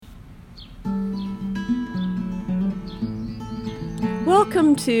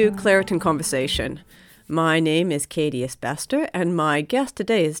Welcome to Claritin Conversation. My name is Katie Asbester, and my guest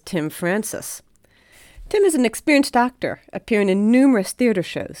today is Tim Francis. Tim is an experienced actor, appearing in numerous theatre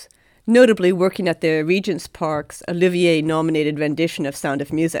shows, notably working at the Regent's Park's Olivier-nominated rendition of Sound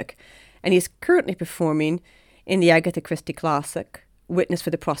of Music, and he's currently performing in the Agatha Christie classic, Witness for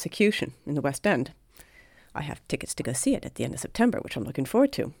the Prosecution, in the West End. I have tickets to go see it at the end of September, which I'm looking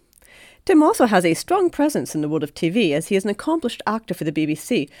forward to. Tim also has a strong presence in the world of TV, as he is an accomplished actor for the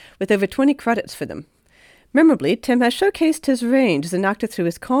BBC, with over 20 credits for them. Memorably, Tim has showcased his range as an actor through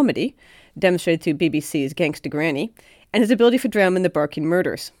his comedy, demonstrated through BBC's Gangsta Granny, and his ability for drama in the Barking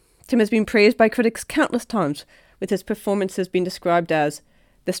Murders. Tim has been praised by critics countless times, with his performances being described as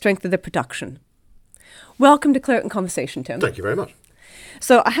the strength of the production. Welcome to Claritin Conversation, Tim. Thank you very much.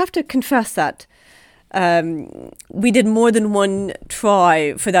 So I have to confess that we did more than one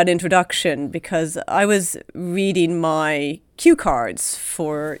try for that introduction, because I was reading my cue cards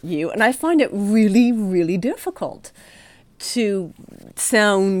for you, and I find it really, really difficult to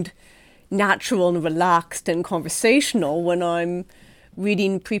sound natural and relaxed and conversational when I'm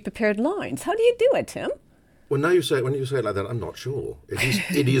reading pre-prepared lines. How do you do it, Tim? Well, when you say it like that, I'm not sure.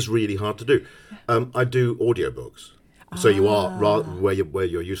 It is really hard to do. I do audiobooks. So you are where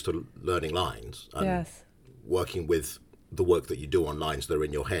you're used to learning lines and Yes. working with the work that you do on lines that are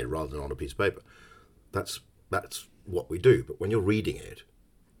in your head rather than on a piece of paper. That's what we do. But when you're reading it,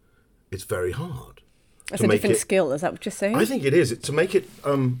 it's very hard. It's a different skill, is that what you're saying? I think it is. To make it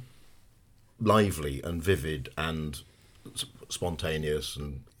lively and vivid and spontaneous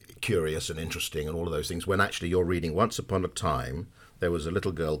and curious and interesting and all of those things, when actually you're reading Once Upon a Time, there was a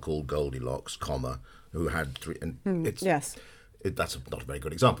little girl called Goldilocks, who had three... And Yes. That's not a very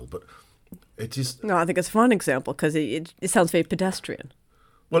good example, but it is... No, I think it's a fun example, because it sounds very pedestrian.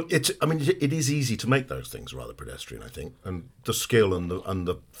 Well, it is easy to make those things rather pedestrian, I think, and the skill and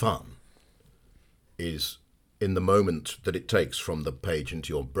the fun is in the moment that it takes from the page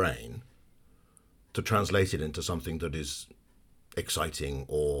into your brain to translate it into something that is exciting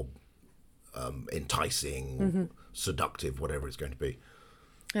or enticing, seductive, whatever it's going to be.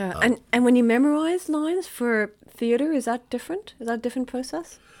 Yeah, and when you memorize lines for theatre, is that different? Is that a different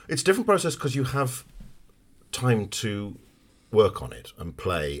process? It's a different process because you have time to work on it and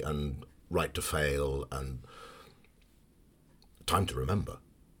play and write to fail and time to remember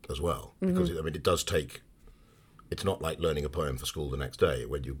as well. Because it does take... It's not like learning a poem for school the next day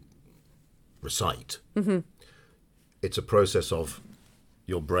when you recite. It's a process of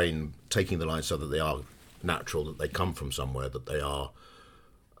your brain taking the lines so that they are natural, that they come from somewhere, that they are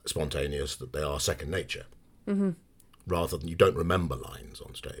spontaneous, that they are second nature, rather than you don't remember lines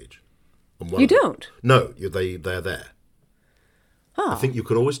on stage. You don't? No, they're there. Oh. I think you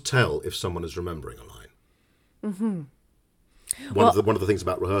can always tell if someone is remembering a line. One of the things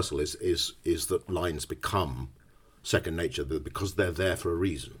about rehearsal is that lines become second nature because they're there for a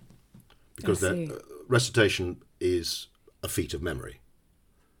reason. Because recitation is a feat of memory.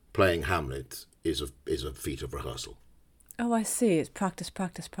 Playing Hamlet is a feat of rehearsal. Oh, I see. It's practice,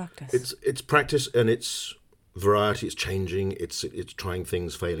 practice, practice. It's practice, and it's variety. It's changing. It's trying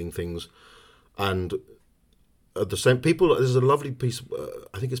things, failing things, and at the same people. There's a lovely piece.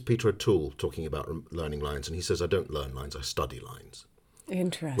 I think it's Peter O'Toole talking about learning lines, and he says, "I don't learn lines. I study lines."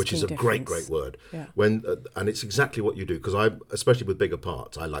 Interesting. Which is a great word. Yeah. And it's exactly what you do, because especially with bigger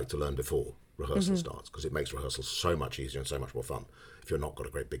parts, I like to learn before rehearsal starts, because it makes rehearsal so much easier and so much more fun if you're not got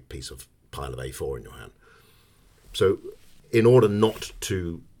a great big pile of A4 in your hand. So in order not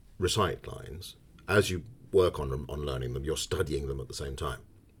to recite lines, as you work on learning them, you're studying them at the same time.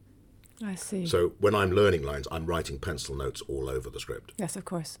 I see. So when I'm learning lines, I'm writing pencil notes all over the script. Yes, of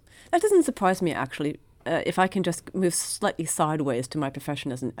course. That doesn't surprise me, actually. If I can just move slightly sideways to my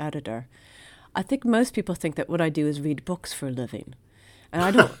profession as an editor, I think most people think that what I do is read books for a living, and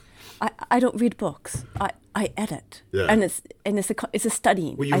I don't. I don't read books. I edit, and it's a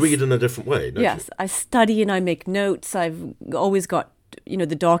studying. Well, you read in a different way, don't you? Yes, I study and I make notes. I've always got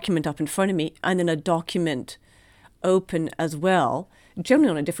the document up in front of me, and then a document open as well, generally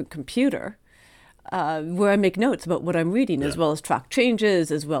on a different computer. Where I make notes about what I'm reading, as well as track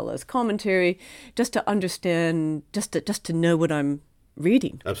changes, as well as commentary, just to understand, just to know what I'm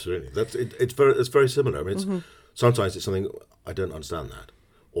reading. Absolutely, it's very similar. I mean, sometimes it's something I don't understand that,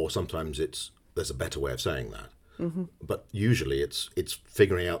 or sometimes there's a better way of saying that. But usually it's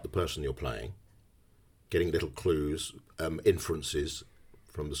figuring out the person you're playing, getting little clues, inferences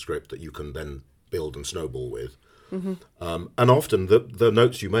from the script that you can then build and snowball with. And often the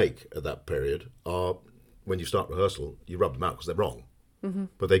notes you make at that period are, when you start rehearsal, you rub them out because they're wrong.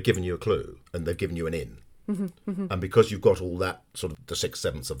 But they've given you a clue and they've given you an in. And because you've got all that sort of the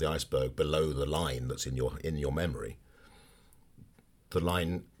 6/7 of the iceberg below the line that's in your memory, the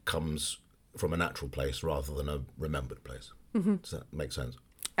line comes from a natural place rather than a remembered place. Does that make sense?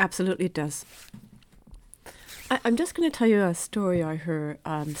 Absolutely it does. I'm just going to tell you a story I heard,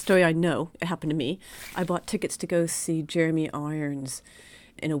 story I know. It happened to me. I bought tickets to go see Jeremy Irons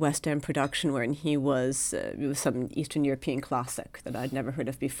in a West End production where it was some Eastern European classic that I'd never heard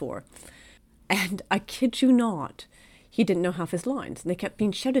of before. And I kid you not, he didn't know half his lines. And they kept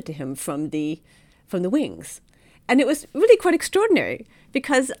being shouted to him from the wings. And it was really quite extraordinary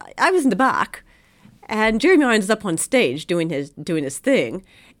because I was in the back and Jeremy Irons is up on stage doing his thing,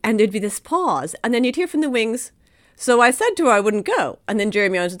 and there'd be this pause, and then you'd hear from the wings, "So I said to her I wouldn't go." And then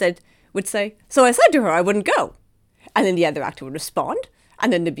Jeremy Irons would say, "So I said to her I wouldn't go." And then the other actor would respond,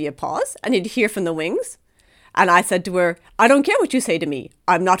 and then there'd be a pause, and you'd hear from the wings. And I said to her, "I don't care what you say to me,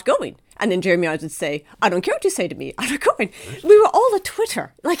 I'm not going." And then Jeremy Irons would say, "I don't care what you say to me, I'm not going." We were all at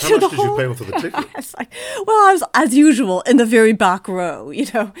Twitter. How much did you pay for the ticket? I was, as usual, in the very back row,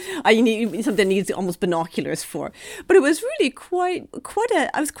 I need something that needs almost binoculars for. But it was really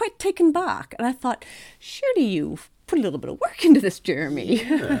I was quite taken back. And I thought, surely you've put a little bit of work into this, Jeremy.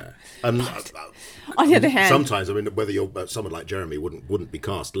 Yeah. On the other hand, sometimes, whether you're someone like Jeremy wouldn't be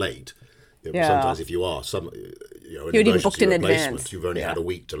cast late. Sometimes if you are an even booked in replacement, advance. you've only had a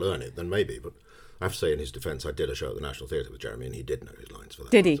week to learn it, then maybe. But I have to say, in his defence, I did a show at the National Theatre with Jeremy, and he did know his lines for that.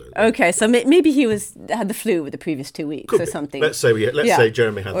 Did he? Okay, so maybe he had the flu with the previous 2 weeks or something. Let's say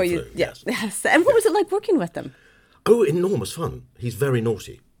Jeremy had the flu. Yes. And what was it like working with him? Oh, enormous fun. He's very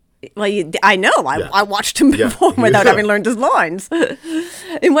naughty. Well, I know. I watched him perform without having learned his lines.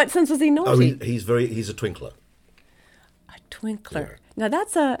 In what sense was he naughty? Oh, he's a twinkler. A twinkler. Yeah. Now,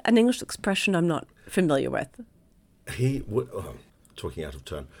 that's an English expression I'm not familiar with. Talking out of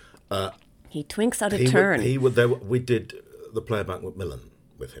turn. He twinks out of turn. We did the play about Macmillan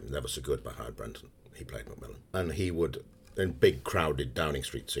with him, Never So Good by Howard Brenton. He played Macmillan. And he would, in big crowded Downing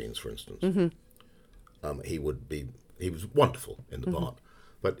Street scenes, for instance, he was wonderful in the part.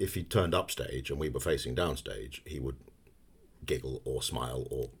 But if he turned upstage and we were facing downstage, he would giggle or smile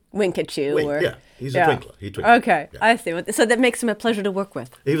or wink at you. Yeah, he's a twinkler. He twinkles. Okay, yeah. I see. So that makes him a pleasure to work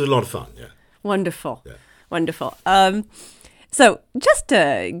with. He was a lot of fun, yeah. Wonderful. Yeah. Wonderful. So just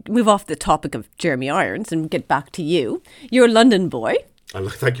to move off the topic of Jeremy Irons and get back to you, you're a London boy.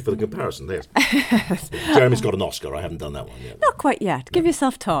 Thank you for the comparison, yes. Jeremy's got an Oscar. I haven't done that one yet. Not quite yet. Give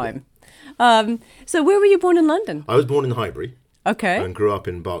yourself time. So where were you born in London? I was born in Highbury. Okay. And grew up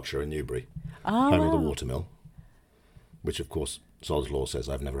in Berkshire in Newbury, home of the watermill, which, of course, Sod's Law says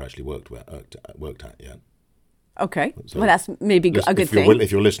I've never actually worked at yet. Okay. So, well, that's maybe a good thing.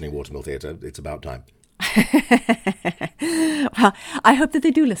 If you're listening, Watermill Theatre, it's about time. Well, I hope that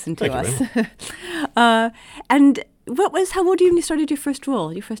they do listen to us. And how old were you when you started your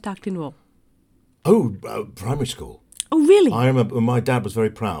first acting role? Oh, primary school. Oh, really? I remember my dad was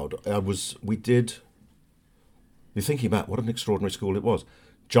very proud. You're thinking about what an extraordinary school it was.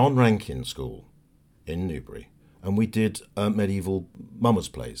 John Rankin School in Newbury. And we did medieval mummers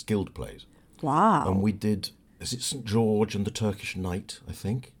plays, guild plays. Wow. And we did, is it St. George and the Turkish Knight, I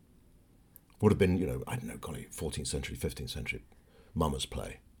think? Would have been, 14th century, 15th century mummers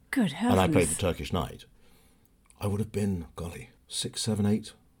play. Good heavens. And I played the Turkish Knight. I would have been, 6, 7,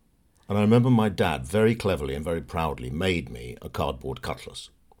 8. And I remember my dad very cleverly and very proudly made me a cardboard cutlass.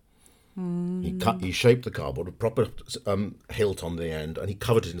 He shaped the cardboard, a proper hilt on the end, and he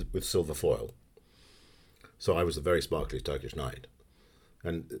covered it with silver foil. So I was a very sparkly Turkish Knight.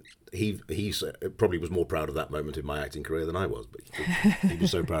 And he probably was more proud of that moment in my acting career than I was, but he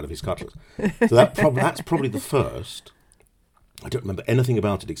was so proud of his cutlass. So that's probably the first. I don't remember anything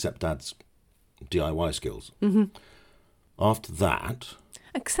about it except Dad's DIY skills. Mm-hmm. After that...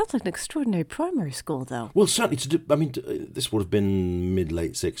 It sounds like an extraordinary primary school, though. Well, certainly this would have been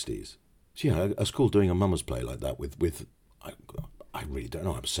mid-late 60s. So, yeah, a school doing a mummers play like that with I really don't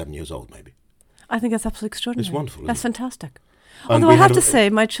know, I was 7 years old maybe. I think that's absolutely extraordinary. It's wonderful. That's fantastic. Although I have to say,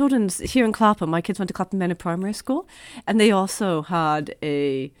 my children's here in Clapham, my kids went to Clapham Manor Primary School, and they also had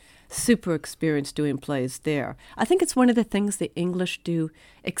a super experience doing plays there. I think it's one of the things the English do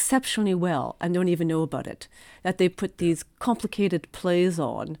exceptionally well and don't even know about it, that they put these complicated plays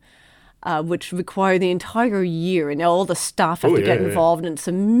on, which require the entire year, and all the staff have to get involved, and it's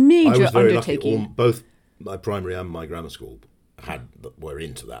a major undertaking. Lucky. Both my primary and my grammar school were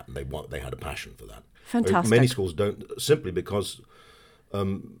into that, and they had a passion for that. Fantastic. Many schools don't, simply because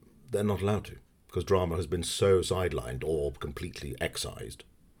they're not allowed to, because drama has been so sidelined or completely excised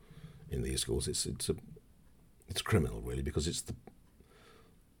in these schools. It's criminal, really, because it's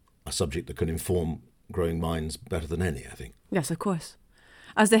a subject that can inform growing minds better than any, I think. Yes, of course.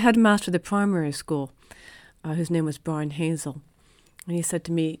 As the headmaster of the primary school, whose name was Brian Hazel, and he said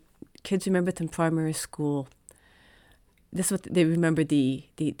to me, kids remember in primary school, this is what they remember: the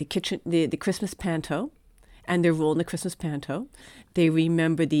Christmas panto, and their role in the Christmas panto. They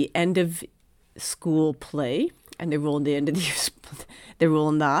remember the end of school play and their role in the end of the year, their role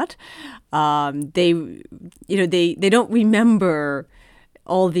in that. They don't remember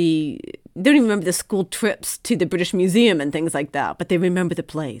they don't even remember the school trips to the British Museum and things like that, but they remember the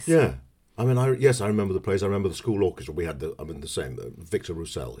plays. Yeah. I mean, I remember the plays. I remember the school orchestra. We had the same. Victor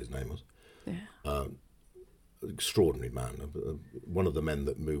Roussel, his name was. Yeah. Extraordinary man. One of the men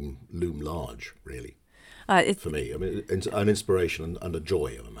that loom large, really. For me, I mean, an inspiration and a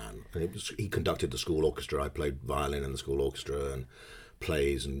joy of a man. And he conducted the school orchestra. I played violin in the school orchestra and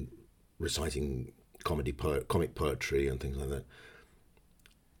plays and reciting comic poetry and things like that.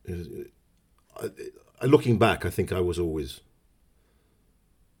 Looking back, I think I was always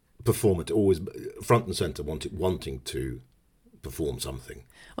always front and centre, wanting to perform something.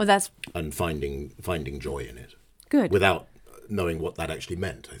 Well, that's and finding joy in it. Good. Without knowing what that actually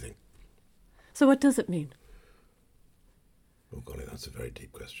meant, I think. So what does it mean? Oh golly, that's a very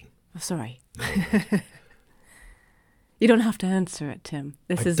deep question. Oh, sorry. No, you don't have to answer it, Tim.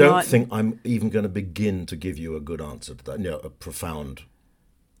 I don't think I'm even going to begin to give you a good answer to that. A profound,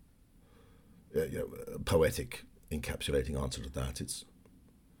 poetic, encapsulating answer to that.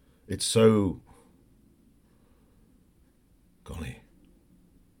 It's so, golly,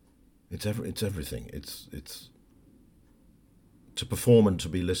 it's everything. It's to perform and to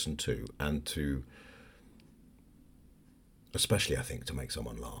be listened to, and to, especially I think, to make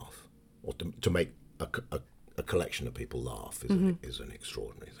someone laugh, or to make a collection of people laugh is an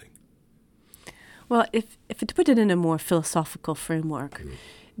extraordinary thing. Well, if to put it in a more philosophical framework,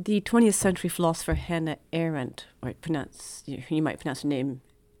 the 20th century philosopher Hannah Arendt, you might pronounce her name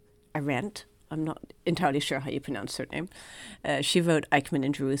Arendt. I'm not entirely sure how you pronounce her name. She wrote Eichmann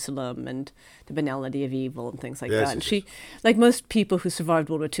in Jerusalem and The Banality of Evil and things like that. And she, like most people who survived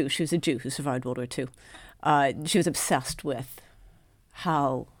World War II, she was a Jew who survived World War II. She was obsessed with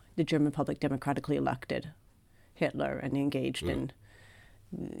how the German public democratically elected Hitler and engaged in,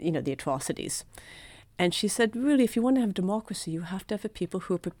 the atrocities. And she said, really, if you want to have democracy, you have to have a people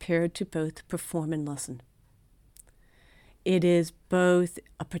who are prepared to both perform and listen. It is both,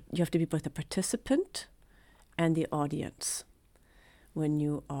 you have to be both a participant and the audience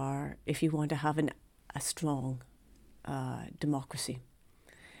if you want to have a strong democracy.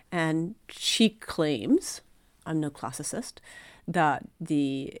 And she claims, I'm no classicist, that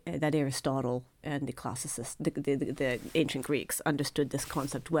that Aristotle and the classicists, the ancient Greeks, understood this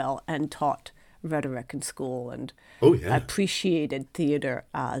concept well and taught rhetoric in school and appreciated theatre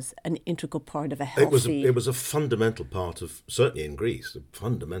as an integral part of a healthy... It was a fundamental part of, certainly in Greece, a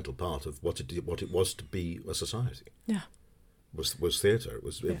fundamental part of what it was to be a society. Yeah. Was theatre. It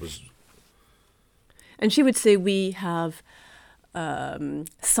was. And she would say we have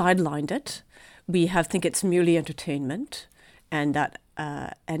sidelined it. We think it's merely entertainment, and that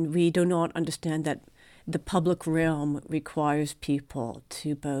and we do not understand that the public realm requires people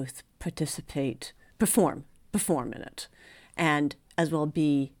to both participate, perform in it, and as well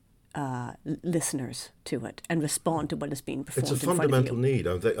be listeners to it and respond to what is being performed. It's a fundamental need.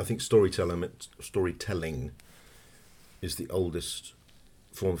 I think storytelling is the oldest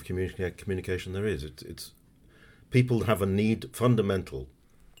form of communication there is. It's people have a fundamental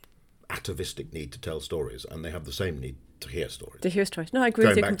atavistic need to tell stories, and they have the same need to hear stories. No, I agree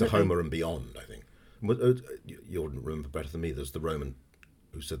with you completely. Going back to Homer and beyond, I think. You'll remember better than me, there's the Roman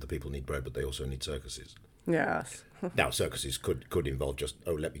who said the people need bread, but they also need circuses. Yes. Now, circuses could involve just,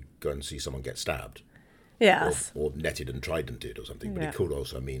 let me go and see someone get stabbed. Yes. Or netted and tridented or something, but it could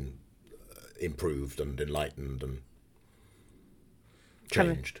also mean improved and enlightened and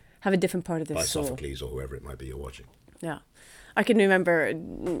changed. Have a different part of their by soul. By Sophocles or whoever it might be you're watching. Yeah. I can remember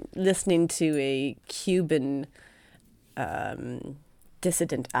listening to a Cuban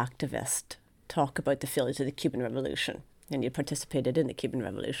dissident activist talk about the failures of the Cuban Revolution, and he participated in the Cuban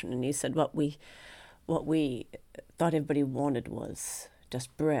Revolution, and he said what we thought everybody wanted was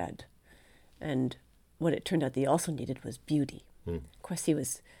just bread, and what it turned out they also needed was beauty. Of course, he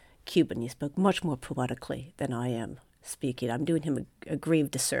was Cuban. He spoke much more poetically than I am speaking. I'm doing him a grave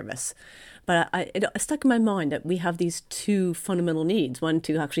disservice, but it stuck in my mind that we have these two fundamental needs: one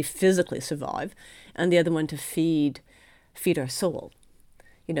to actually physically survive, and the other one to feed our soul.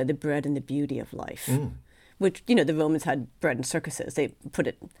 The bread and the beauty of life, which, the Romans had bread and circuses. They put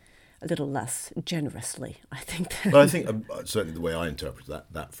it a little less generously, I think. Well, I think certainly the way I interpret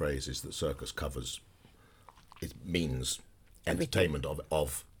that phrase is that circus covers it means entertainment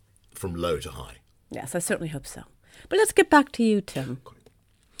of from low to high. Yes, I certainly hope so. But let's get back to you, Tim.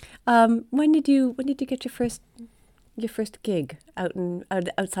 When did you get your first gig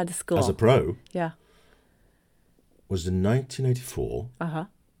outside of school? As a pro, Yeah. was in 1984. Uh-huh.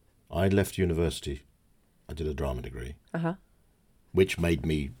 I left university. I did a drama degree, Uh-huh. which made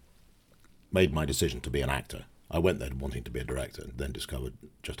my decision to be an actor. I went there wanting to be a director, and then discovered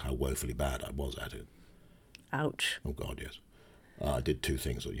just how woefully bad I was at it. Ouch. Oh God, yes. I did 2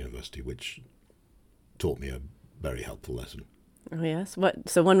 things at university, which taught me a very helpful lesson. Oh, yes. What?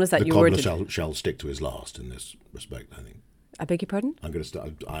 So when was that The you were cobbler shall stick to his last in this respect, I think. I beg your pardon? I'm going to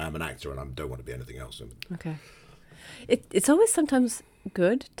start. I am an actor, and I don't want to be anything else. Okay. It's always sometimes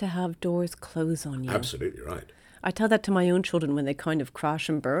good to have doors close on you. Absolutely right. I tell that to my own children when they kind of crash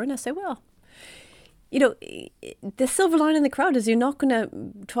and burn. I say, well, you know, the silver line in the crowd is you're not going to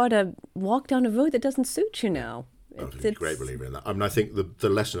try to walk down a road that doesn't suit you now. I'm a great believer in that. I mean, I think the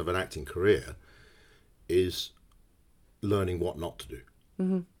lesson of an acting career is learning what not to do.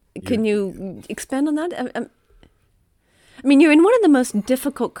 Mm-hmm. Can you expand on that? I mean, you're in one of the most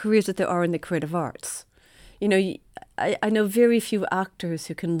difficult careers that there are in the creative arts. You know, I know very few actors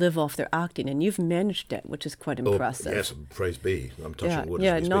who can live off their acting, and you've managed it, which is quite impressive. Yes, praise be. I'm touching wood.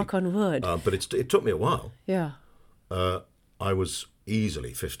 Yeah, as we knock speak. on wood. But it took me a while. Yeah. I was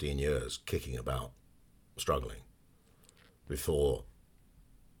easily 15 years kicking about, struggling, before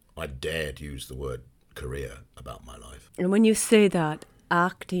I dared use the word career about my life. And when you say that,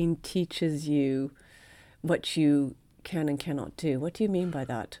 acting teaches you what you can and cannot do, what do you mean by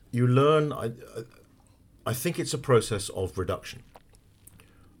that? You learn. I think it's a process of reduction.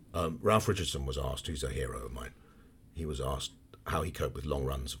 Ralph Richardson was asked, who's a hero of mine, he was asked how he coped with long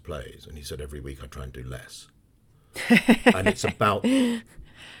runs of plays, and he said, every week I try and do less. And it's about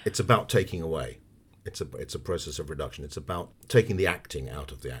taking away. It's a process of reduction. It's about taking the acting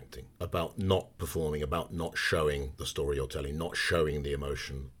out of the acting, about not performing, about not showing the story you're telling, not showing the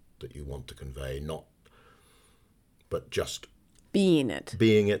emotion that you want to convey, but just being it,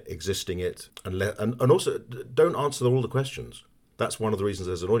 existing it, and also don't answer all the questions. That's one of the reasons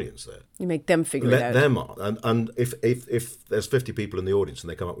there's an audience there. You make them figure it out. Let them, and if there's 50 people in the audience and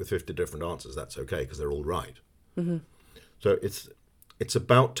they come up with 50 different answers, that's okay because they're all right. Mm-hmm. So it's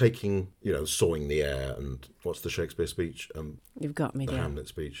about taking, sawing the air, and what's the Shakespeare speech? You've got me the there. Hamlet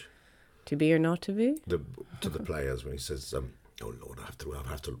speech. To be or not to be? To the players when he says, "Oh Lord,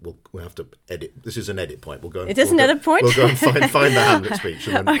 we have to edit. This is an edit point. We'll go. It is an edit point. We'll go and find the Hamlet speech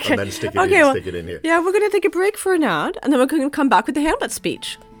and then stick it in here. Yeah, we're going to take a break for an ad, and then we're going to come back with the Hamlet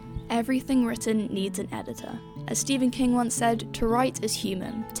speech. Everything written needs an editor. As Stephen King once said, to write is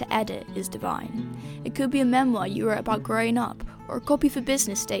human, to edit is divine. It could be a memoir you wrote about growing up, or a copy for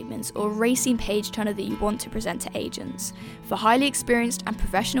business statements, or a racing page turner that you want to present to agents. For highly experienced and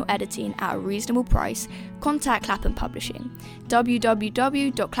professional editing at a reasonable price, contact Clapham Publishing.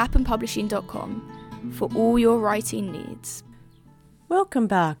 www.claphampublishing.com for all your writing needs. Welcome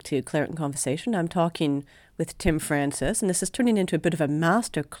back to Claret Conversation. I'm talking with Tim Francis, and this is turning into a bit of a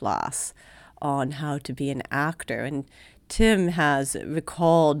master class on how to be an actor. And Tim has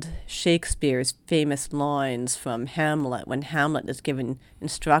recalled Shakespeare's famous lines from Hamlet when Hamlet is giving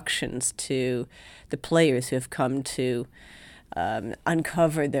instructions to the players who have come to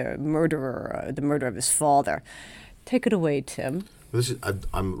uncover the murderer, or the murder of his father. Take it away, Tim.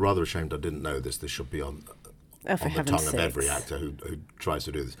 I'm rather ashamed I didn't know this. This should be on the tongue of every actor who tries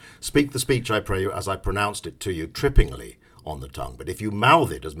to do this. Speak the speech, I pray you, as I pronounced it to you, trippingly on the tongue. But if you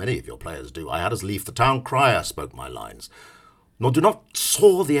mouth it, as many of your players do, I had as lief the town crier spoke my lines. Nor do not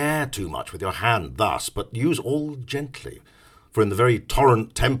saw the air too much with your hand thus, but use all gently. For in the very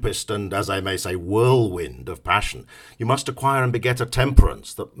torrent, tempest, and, as I may say, whirlwind of passion, you must acquire and beget a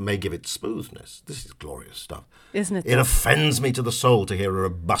temperance that may give it smoothness. This is glorious stuff. Isn't it? It offends me to the soul to hear a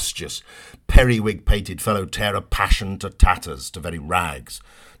robustious, periwig-pated fellow tear a passion to tatters, to very rags,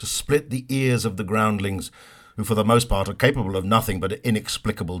 to split the ears of the groundlings, who for the most part are capable of nothing but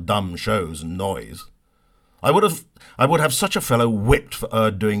inexplicable dumb shows and noise. I would have such a fellow whipped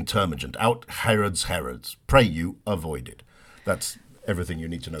for doing termagant, out Herods. Pray you avoid it. That's everything you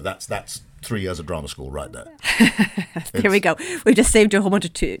need to know. That's 3 years of drama school right there. There we go. We just saved you a whole bunch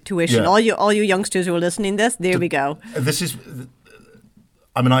of tuition. Yeah. All you youngsters who are listening to this, we go. This is,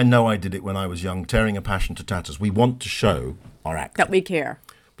 I know I did it when I was young, tearing a passion to tatters. We want to show our acting. That we care.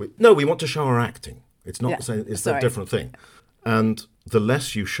 We want to show our acting. It's not the same. It's Sorry. a different thing. And the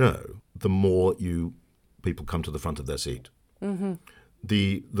less you show, the more people come to the front of their seat. Mm-hmm.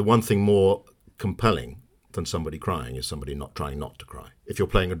 The one thing more compelling than somebody crying is somebody not trying not to cry. if you're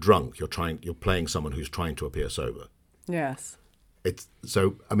playing a drunk, you're playing someone who's trying to appear sober. Yes. It's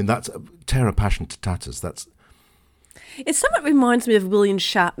so. I mean, that's tear a passion to tatters. It somewhat reminds me of William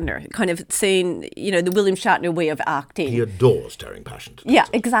Shatner, kind of saying, the William Shatner way of acting. He adores tearing passion to tatters. Yeah,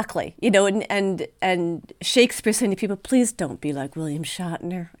 exactly. And Shakespeare saying to people, please don't be like William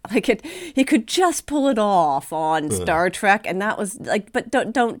Shatner. Like he could just pull it off on Star Trek, and that was like, but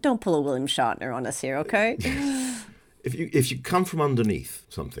don't pull a William Shatner on us here, okay? If you come from underneath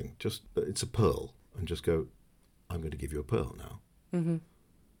something, just it's a pearl, and just go, I'm going to give you a pearl now,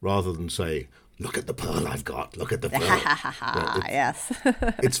 rather than say, look at the pearl I've got. Look at the pearl. Yes.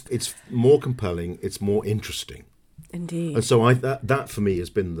 it's more compelling. It's more interesting. Indeed. And so that for me has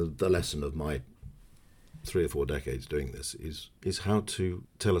been the lesson of my 3 or 4 decades doing this is how to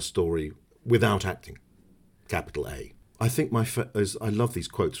tell a story without acting. Capital A. I think I love these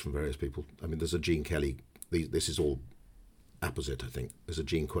quotes from various people. I mean, there's a Gene Kelly. This is all apposite, I think. There's a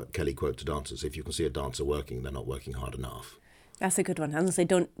Gene Kelly quote to dancers: if you can see a dancer working, they're not working hard enough. That's a good one. I was going to say,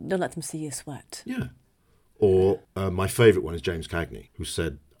 don't let them see you sweat. Yeah. Or my favourite one is James Cagney, who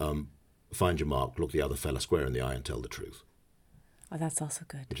said, find your mark, look the other fella square in the eye and tell the truth. Oh, that's also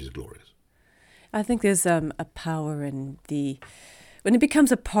good. Which is glorious. I think there's a power in when it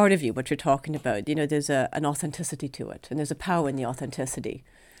becomes a part of you, what you're talking about, there's an authenticity to it, and there's a power in the authenticity.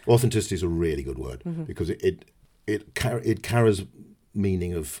 Authenticity is a really good word, because it carries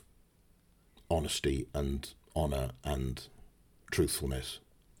meaning of honesty and honour and truthfulness.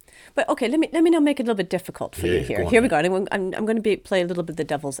 But okay, let me now make it a little bit difficult for you here. Here we go. I'm going to play a little bit the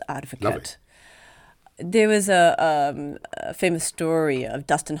devil's advocate. Lovely. There was a famous story of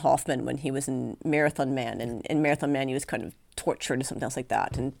Dustin Hoffman when he was in Marathon Man, and in Marathon Man he was kind of tortured or something else like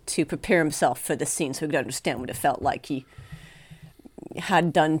that, and to prepare himself for the scene so he could understand what it felt like, he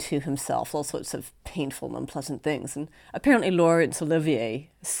had done to himself all sorts of painful and unpleasant things. And apparently Laurence Olivier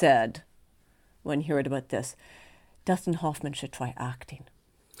said, when he heard about this, Dustin Hoffman should try acting.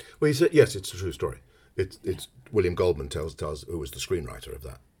 Well, he said, yes, it's a true story. It's William Goldman tells, who was the screenwriter of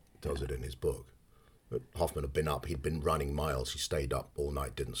that, tells it in his book. That Hoffman had been up, he'd been running miles, he stayed up all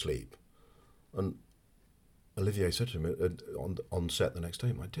night, didn't sleep. And Olivier said to him on set the next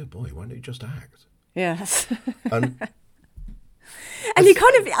day, my dear boy, why don't you just act? Yes. And he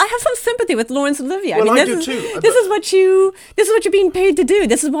I have some sympathy with Laurence Olivier. Well, I do too. This is what you're being paid to do.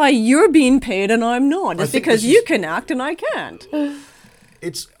 This is why you're being paid and I'm not. It's because you can act and I can't.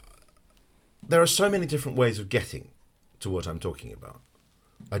 There are so many different ways of getting to what I'm talking about.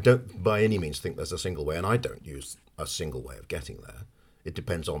 I don't by any means think there's a single way, and I don't use a single way of getting there. It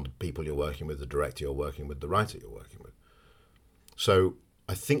depends on the people you're working with, the director you're working with, the writer you're working with. So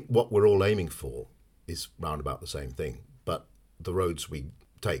I think what we're all aiming for is round about the same thing, but the roads we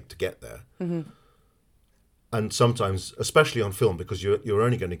take to get there. And sometimes, especially on film, because you're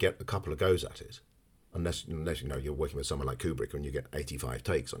only going to get a couple of goes at it, unless you're working with someone like Kubrick and you get 85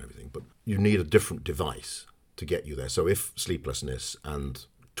 takes on everything. But you need a different device to get you there. So if sleeplessness and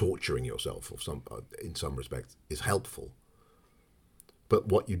torturing yourself in some respects is helpful, but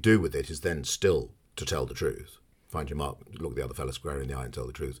what you do with it is then still to tell the truth, find your mark, look the other fella square in the eye and tell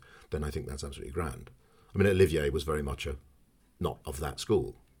the truth, then I think that's absolutely grand. I mean, Olivier was very much not of that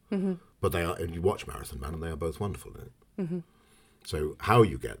school, but they are. And you watch Marathon Man, and they are both wonderful in it. So how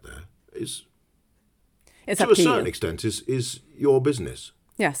you get there is, to a certain extent, is your business.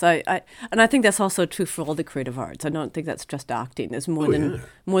 Yes, I think that's also true for all the creative arts. I don't think that's just acting. There's more than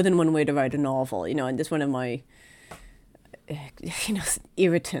one way to write a novel, and this one of my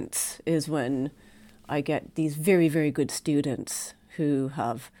irritants is when I get these very, very good students who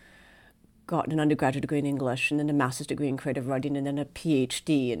have gotten an undergraduate degree in English and then a master's degree in creative writing and then a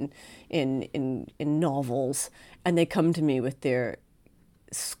PhD in novels, and they come to me with their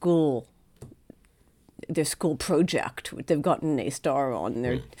school project they've gotten an A star on,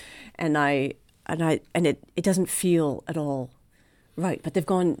 and it doesn't feel at all right, but they've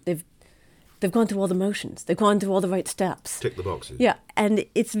gone through all the motions, they've gone through all the right steps, tick the boxes. Yeah, and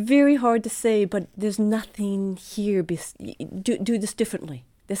it's very hard to say, but there's nothing here. Do this differently.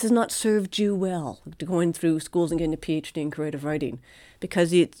 This has not served you well, going through schools and getting a PhD in creative writing,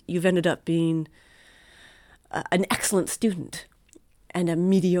 because you've ended up being an excellent student and a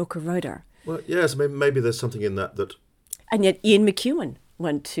mediocre writer. Well, yes, maybe there's something in that. And yet Ian McEwan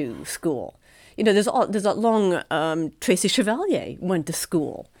went to school. There's that long Tracy Chevalier went to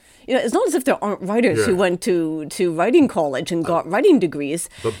school. It's not as if there aren't writers who went to writing college and got writing degrees.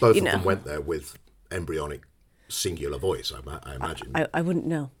 But both of them went there with embryonic singular voice, I imagine. I wouldn't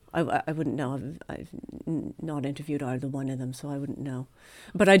know. I wouldn't know. I've not interviewed either one of them, so I wouldn't know.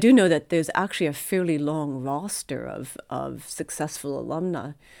 But I do know that there's actually a fairly long roster of successful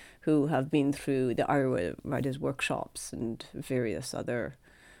alumni who have been through the Iowa Writers' Workshops and various other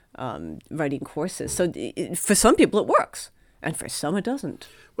writing courses. So for some people it works, and for some it doesn't.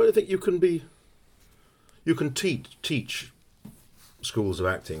 Well, I think you can teach schools of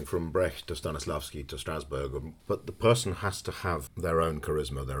acting from Brecht to Stanislavski to Strasberg, but the person has to have their own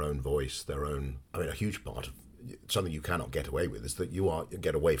charisma, their own voice, their own. I mean, a huge part of something you cannot get away with is that you are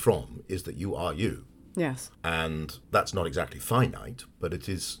you. Yes. And that's not exactly finite, but it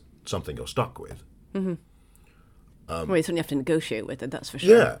is something you're stuck with. Mm-hmm. Well, you certainly have to negotiate with it, that's for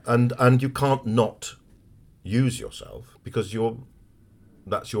sure. Yeah, and you can't not use yourself because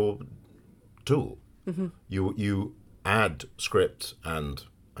that's your tool. Mm-hmm. You add script and,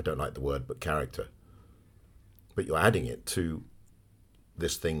 I don't like the word, but character. But you're adding it to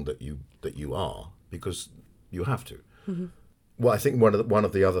this thing that you are because you have to. Mm-hmm. Well, I think one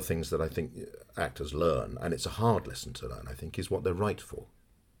of the other things that I think actors learn, and it's a hard lesson to learn, I think, is what they're right for.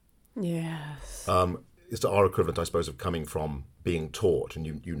 Yes. It's our equivalent, I suppose, of coming from being taught, and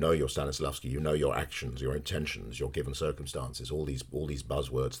you know your Stanislavski, you know your actions, your intentions, your given circumstances, all these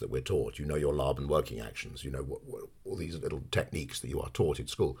buzzwords that we're taught. You know your Laban working actions. You know all these little techniques that you are taught in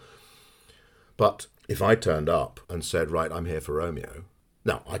school. But if I turned up and said, "Right, I'm here for Romeo,"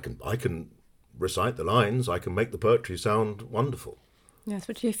 now I can recite the lines, I can make the poetry sound wonderful. Yes,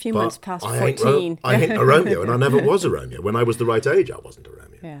 which a few months past 14. I ain't a Romeo, and I never was a Romeo. When I was the right age, I wasn't a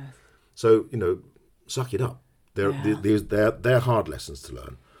Romeo. Yeah. So suck it up. They're hard lessons to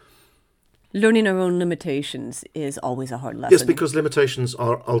learn. Learning our own limitations is always a hard lesson. Yes, because limitations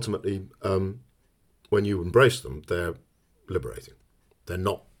are ultimately, when you embrace them, they're liberating. They're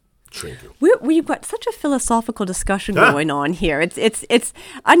not shrinking. We've got such a philosophical discussion going on here. It's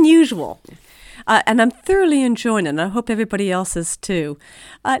unusual. And I'm thoroughly enjoying it, and I hope everybody else is too.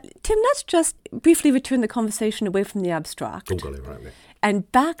 Tim, let's just briefly return the conversation away from the abstract. Oh, golly, right, mate.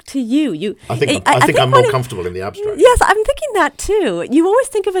 And back to you. I think I'm more comfortable in the abstract. Yes, I'm thinking that too. You always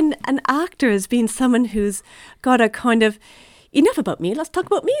think of an actor as being someone who's got a kind of, enough about me, let's talk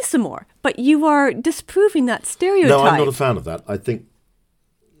about me some more. But you are disproving that stereotype. No, I'm not a fan of that. I think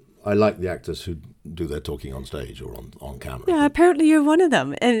I like the actors who do their talking on stage or on camera. Yeah, apparently you're one of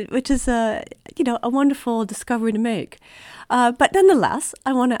them, and which is a wonderful discovery to make. But nonetheless,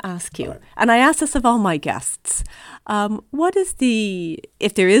 I want to ask you, right. And I ask this of all my guests, what is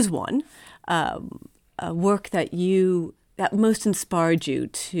if there is one, work that most inspired you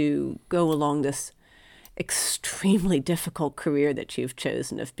to go along this extremely difficult career that you've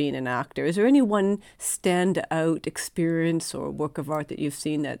chosen of being an actor? Is there any one standout experience or work of art that you've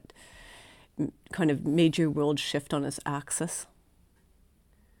seen that kind of made your world shift on its axis?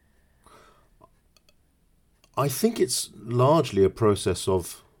 I think it's largely a process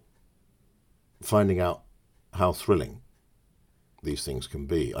of finding out how thrilling these things can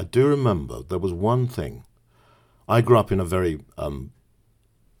be. I do remember there was one thing. I grew up in a very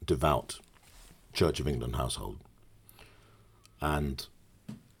devout Church of England household, and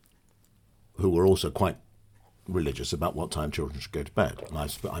who were also quite religious about what time children should go to bed. And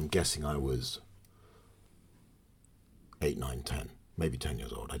I'm guessing I was 8, 9, 10, maybe 10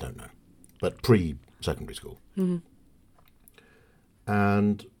 years old, I don't know, but pre-secondary school. Mm-hmm.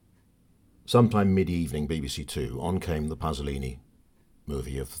 And sometime mid-evening, BBC Two, on came the Pasolini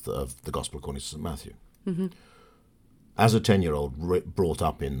movie of the Gospel according to St. Matthew. Mm-hmm. As a 10-year-old brought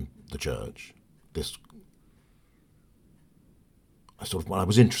up in the church, I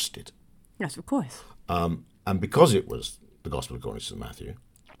was interested. Yes, of course. And because it was the Gospel according to St. Matthew,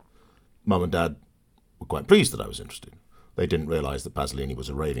 Mum and Dad were quite pleased that I was interested. They didn't realise that Pasolini was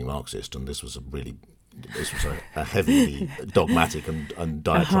a raving Marxist, and this was a heavily dogmatic and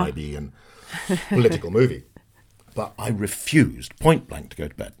diatribe-y and political movie. But I refused, point blank, to go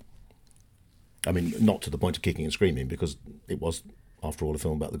to bed. I mean, not to the point of kicking and screaming, because it was, after all, a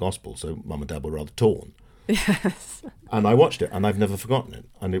film about the gospel, so Mum and Dad were rather torn. Yes. And I watched it, and I've never forgotten it.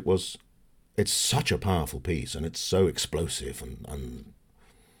 And it's such a powerful piece, and it's so explosive and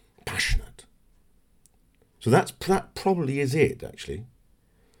passionate. So that probably is it, actually.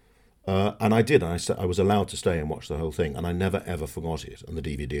 And I did. I was allowed to stay and watch the whole thing, and I never, ever forgot it. And the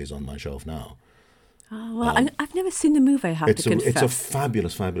DVD is on my shelf now. Oh, well, I've never seen the movie, I have to confess. It's a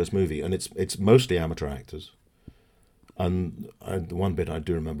fabulous, fabulous movie, and it's mostly amateur actors. And the one bit I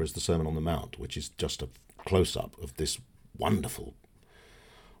do remember is the Sermon on the Mount, which is just a close-up of this wonderful,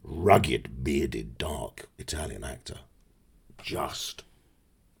 rugged, bearded, dark Italian actor just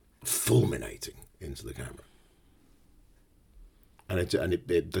fulminating into the camera.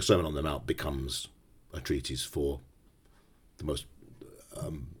 the Sermon on the Mount becomes a treatise for the most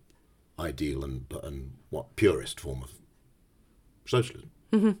ideal and what purest form of socialism,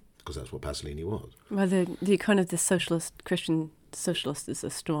 because that's what Pasolini was. Well, the kind of the socialist, Christian socialist is a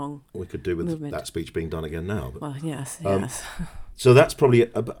strong We could do with movement. that speech being done again now. But, Well, yes. so that's probably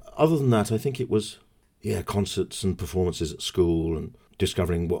it. But other than that, I think it was, concerts and performances at school and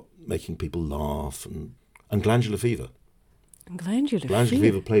discovering making people laugh and glandular fever. Glandular Glandular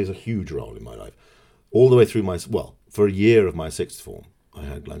fever. fever plays a huge role in my life. All the way through for a year of my sixth form, I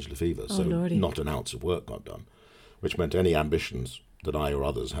had glandular fever, so Lordy. not an ounce of work got done, which meant any ambitions that I or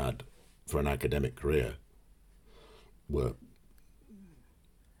others had for an academic career were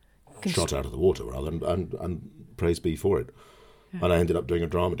shot out of the water, rather, and praise be for it. Yeah. And I ended up doing a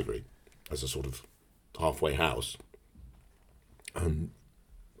drama degree as a sort of halfway house, and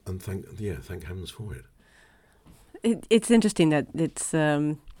thank heavens for it. It's interesting that it's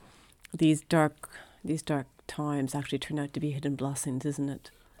these dark times actually turn out to be hidden blessings, isn't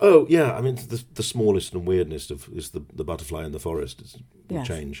it? Oh yeah, I mean the smallest and weirdest is the butterfly in the forest. Will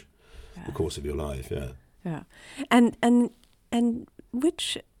change the course of your life. Yeah. Yeah, and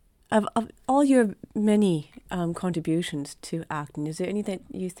which of all your many contributions to acting, is there anything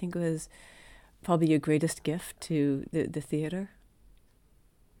you think was probably your greatest gift to the theatre?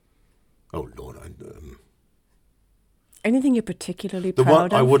 Oh Lord, anything you're particularly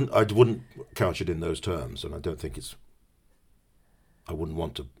proud of? I wouldn't couch it in those terms, and I don't think I wouldn't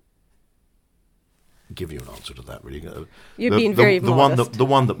want to give you an answer to that. Really, you're being very modest. The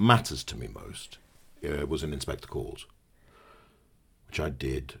one that matters to me most was in Inspector Calls, which I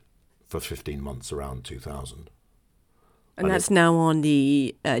did for 15 months around 2000. And that's now on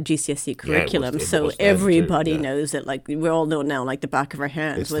the GCSE curriculum, it was everybody too, yeah. knows it. Like we all know now, like the back of our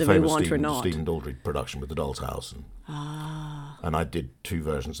hands, it's whether we want or not. Stephen Daldry production with the Doll's House, and I did 2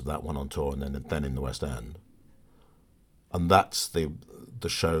 versions of that, one on tour and then in the West End. And that's the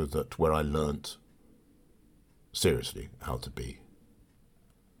show where I learnt seriously how to do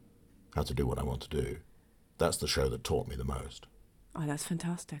what I want to do. That's the show that taught me the most. Oh, that's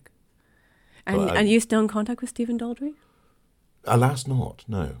fantastic. And you still in contact with Stephen Daldry? Alas, not.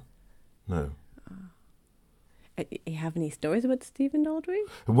 No. You have any stories about Stephen Daldry?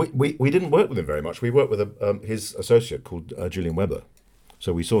 We didn't work with him very much. We worked with his associate called Julian Webber.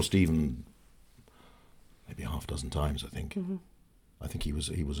 So we saw Stephen maybe half a dozen times, I think. Mm-hmm. I think he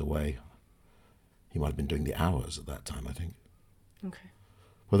was away. He might have been doing the hours at that time, I think. Okay.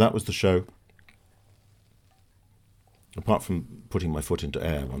 Well, that was the show. Apart from putting my foot into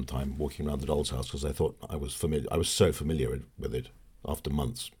air one time, walking around the Doll's House, because I thought I was so familiar with it after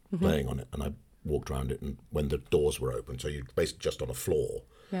months playing on it, and I walked around it, and when the doors were open, so you're basically just on a floor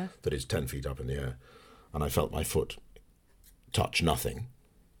that is 10 feet up in the air, and I felt my foot touch nothing.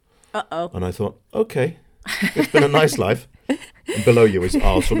 Uh-oh. And I thought, okay, it's been a nice life. And below you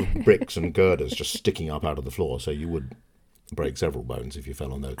are sort of bricks and girders just sticking up out of the floor, so you would break several bones if you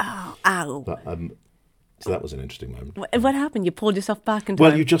fell on those. Oh, ow. But, so that was an interesting moment. What happened? You pulled yourself back in time?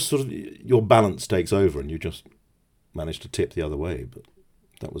 Well, you just sort of, your balance takes over and you just managed to tip the other way, but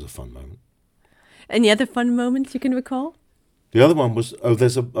that was a fun moment. Any other fun moments you can recall? The other one was,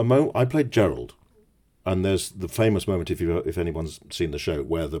 there's a moment, I played Gerald, and there's the famous moment, if anyone's seen the show,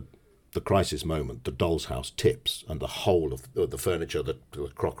 where the crisis moment, the Doll's House tips and the whole of the furniture, the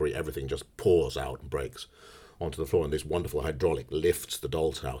crockery, everything just pours out and breaks onto the floor, and this wonderful hydraulic lifts the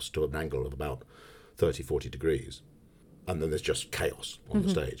Doll's House to an angle of about 30, 40 degrees. And then there's just chaos on the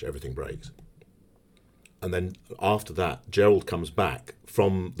stage. Everything breaks. And then after that, Gerald comes back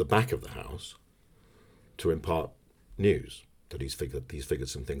from the back of the house to impart news that he's figured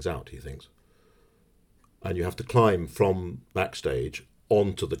some things out, he thinks. And you have to climb from backstage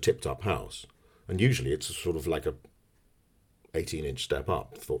onto the tipped-up house. And usually it's sort of like a 18-inch step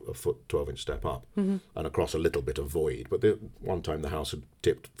up, a foot, 12-inch step up, and across a little bit of void. But one time the house had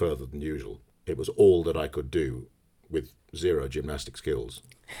tipped further than usual. It was all that I could do with zero gymnastic skills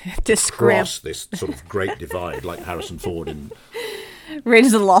to cross this sort of great divide like Harrison Ford in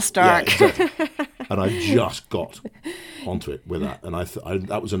Raiders of the Lost Ark. Yeah, exactly. And I just got onto it with that. And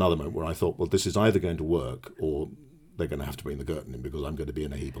that was another moment where I thought, well, this is either going to work or they're going to have to bring the curtain in because I'm going to be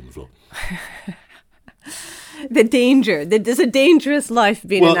in a heap on the floor. The danger. There's a dangerous life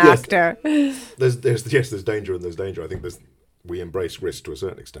being an actor. There's danger and there's danger. I think we embrace risk to a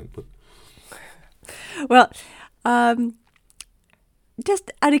certain extent, but. Well,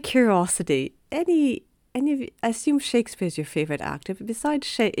 just out of curiosity, any of you, I assume Shakespeare's your favourite actor, but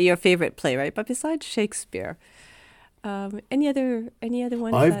besides your favourite playwright, but besides Shakespeare, any other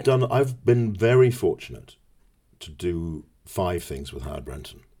ones? I've been very fortunate to do 5 things with Howard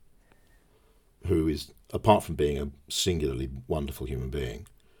Brenton, who is, apart from being a singularly wonderful human being,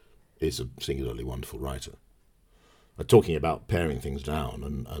 is a singularly wonderful writer. Talking about paring things down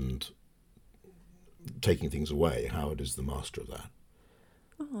and taking things away, Howard is the master of that.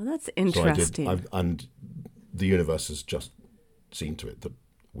 Oh, that's interesting. So and the universe has just seen to it that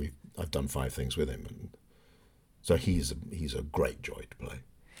I've done 5 things with him, and so he's a great joy to play.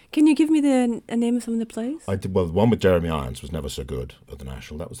 Can you give me a name of some of the plays? I did, well, the one with Jeremy Irons was Never So Good at the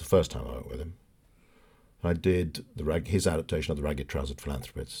National. That was the first time I went with him. I did his adaptation of The Ragged Trousered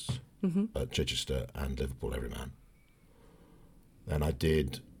Philanthropists at Chichester and Liverpool Everyman. And I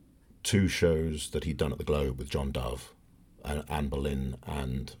did 2 shows that he'd done at the Globe with John Dove, Anne Boleyn,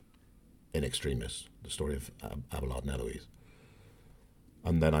 and In Extremis, the story of Abelard and Eloise.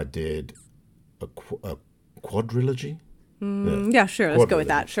 And then I did a quadrilogy. Yeah, sure. Let's go with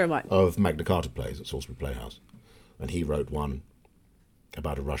that. Sure, what? Of Magna Carta plays at Salisbury Playhouse. And he wrote one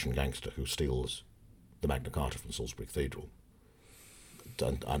about a Russian gangster who steals the Magna Carta from Salisbury Cathedral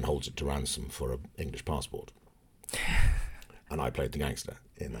and holds it to ransom for an English passport. And I played the gangster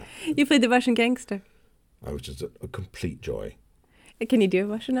in that. You played the Russian gangster. Which is a complete joy. Can you do a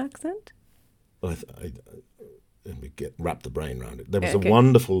Russian accent? Well, we wrap the brain around it. There was a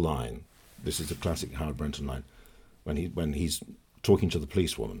wonderful line. This is a classic Howard Brenton line. When he's talking to the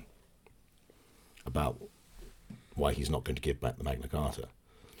policewoman about why he's not going to give back the Magna Carta.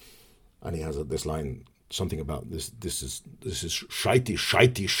 And he has this line, something about this is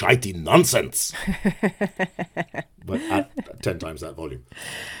shitey nonsense. But at 10 times that volume.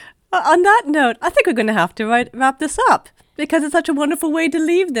 On that note, I think we're going to have to wrap this up, because it's such a wonderful way to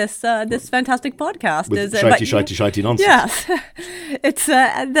leave this fantastic podcast. With shitey nonsense. Yes. It's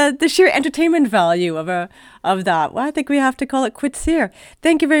the sheer entertainment value of that. Well, I think we have to call it quits here.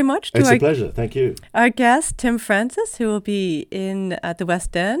 Thank you very much. It's a pleasure. Thank you. Our guest, Tim Francis, who will be at the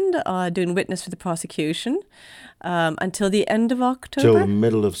West End doing witness for the prosecution until the end of October? Till the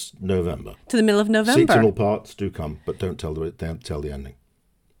middle of November. To the middle of November. Seats in all parts do come, but don't tell the ending.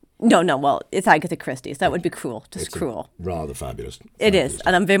 No, well, it's Agatha Christie's. That would be cruel, cruel. Rather fabulous. It is,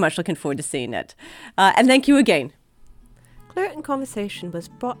 and I'm very much looking forward to seeing it. And thank you again. Claret in Conversation was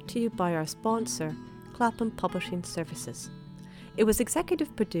brought to you by our sponsor, Clapham Publishing Services. It was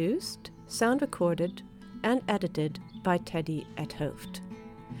executive produced, sound recorded, and edited by Teddy et Hooft.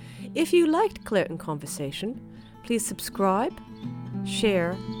 If you liked Claret in Conversation, please subscribe,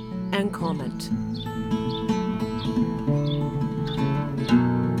 share, and comment.